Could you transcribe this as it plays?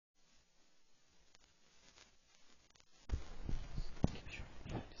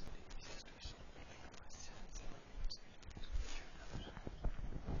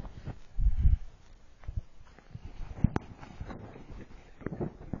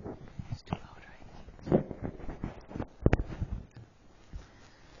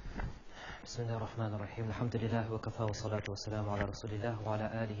Bismillah ar-Rahman ar-Rahim. Alhamdulillah wa kafa wa salatu wa salamu ala rasulillah wa ala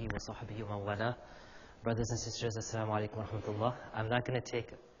alihi wa sahbihi wa man wala. Brothers and sisters, assalamu alaikum wa rahmatullah. I'm not going to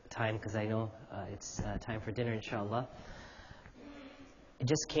take time because I know it's time for dinner, inshallah. It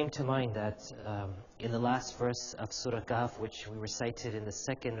just came to mind that in the last verse of Surah Kahf, which we recited in the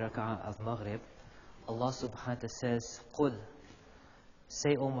second rak'ah of Maghreb, Allah subhanahu wa ta'ala says, "Qul,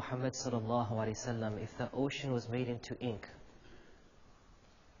 say, O Muhammad sallallahu alayhi wasallam, if the ocean was made into ink,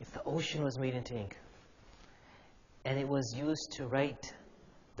 and it was used to write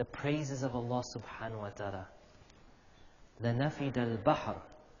the praises of Allah subhanahu wa ta'ala, لَنَفِدَ الْبَحْرِ,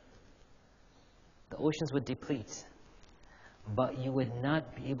 the oceans would deplete, but you would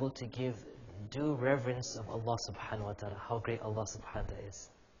not be able to give due reverence of Allah subhanahu wa ta'ala, how great Allah subhanahu wa ta'ala is."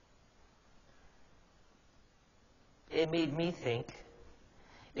 It made me think,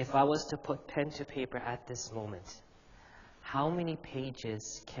 if I was to put pen to paper at this moment, how many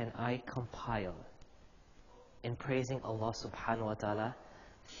pages can I compile in praising Allah subhanahu wa ta'ala,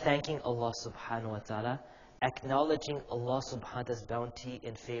 thanking Allah subhanahu wa ta'ala, acknowledging Allah subhanahu wa ta'ala's bounty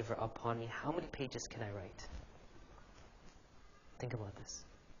and favor upon me? How many pages can I write? Think about this.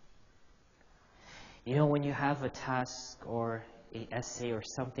 You know, when you have a task or an essay or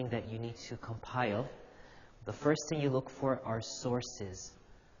something that you need to compile, the first thing you look for are sources.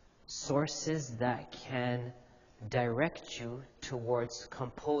 Sources that can direct you towards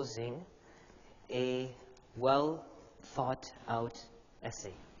composing a well thought out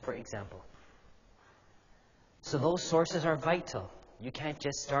essay, for example. So those sources are vital. You can't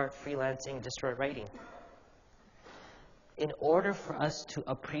just start freelancing, just start writing. In order for us to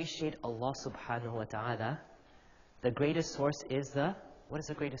appreciate Allah subhanahu wa ta'ala, the greatest source is what is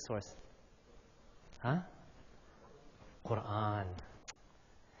the greatest source? Quran.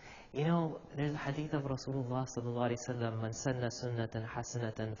 You know, there's a hadith of Rasulullah sallallahu alayhi wa sallam, "Man sanna sunnatan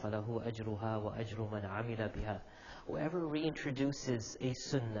hasanatan falahu ajruha wa ajru man amila biha." Whoever reintroduces a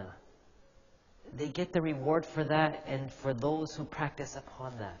sunnah, they get the reward for that and for those who practice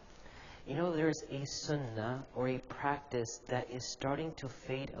upon that. You know, there's a sunnah or a practice that is starting to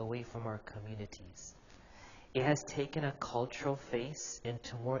fade away from our communities. It has taken a cultural face and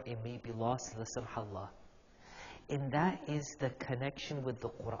tomorrow it may be lost, la samhallah. And that is the connection with the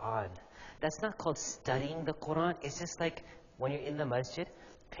Quran. That's not called studying the Quran. It's just like when you're in the masjid,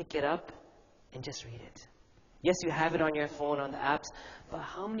 pick it up and just read it. Yes, you have it on your phone, on the apps, but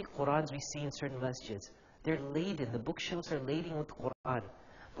how many Qurans we see in certain masjids? They're laden, the bookshelves are laden with Quran.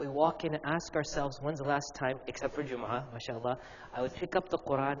 We walk in and ask ourselves, when's the last time, except for Jum'ah, mashallah, I would pick up the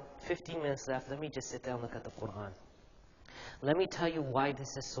Quran, 15 minutes left, let me just sit down and look at the Quran. Let me tell you why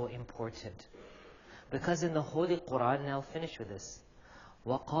this is so important. Because in the Holy Quran, and I'll finish with this,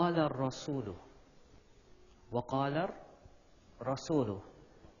 وَقَالَ الرَّسُولُ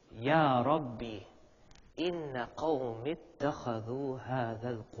يَا رَبِّي إِنَّ قَوْمِ اتَّخَذُوا هَذَا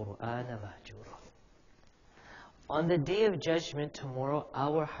الْقُرْآنَ مَهْجُورًا. On the Day of Judgment tomorrow,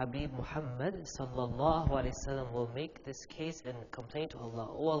 our Habib Muhammad sallallahu alaihi wasallam will make this case and complain to Allah,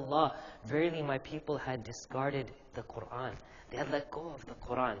 "Oh Allah, verily my people had discarded the Quran. They had let go of the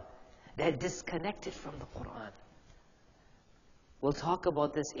Quran. They had disconnected from the Quran." We'll talk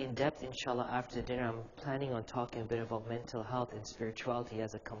about this in depth, inshallah, after dinner. I'm planning on talking a bit about mental health and spirituality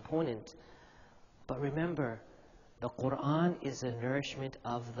as a component. But remember, the Quran is a nourishment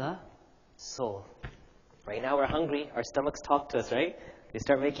of the soul. Right now we're hungry, our stomachs talk to us, right? They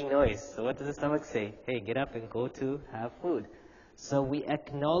start making noise. So what does the stomach say? Hey, get up and go to have food. So we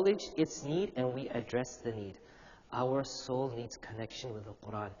acknowledge its need and we address the need. Our soul needs connection with the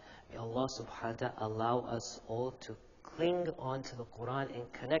Quran. May Allah subhanahu wa ta'ala allow us all to cling on to the Quran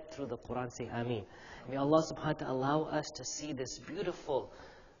and connect through the Quran. Say Ameen. May Allah subhanahu wa ta'ala allow us to see this beautiful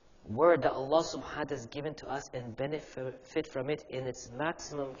word that Allah subhanahu wa ta'ala has given to us and benefit from it in its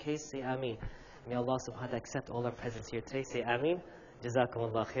maximum case. Say Ameen. May Allah subhanahu wa ta'ala accept all our presence here today. Say Ameen. جزاكم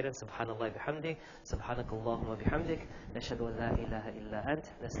الله خيرا سبحان الله بحمده سبحانك اللهم وبحمدك نشهد أن لا إله إلا أنت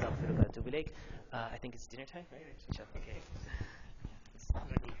نستغفرك ونتوب إليك. I think it's dinner time, right? Okay.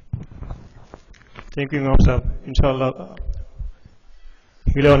 Thank you, Imam Sahib. Inshallah,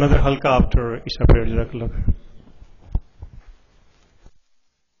 we'll have another halqa after Isha prayer. Jazakallah.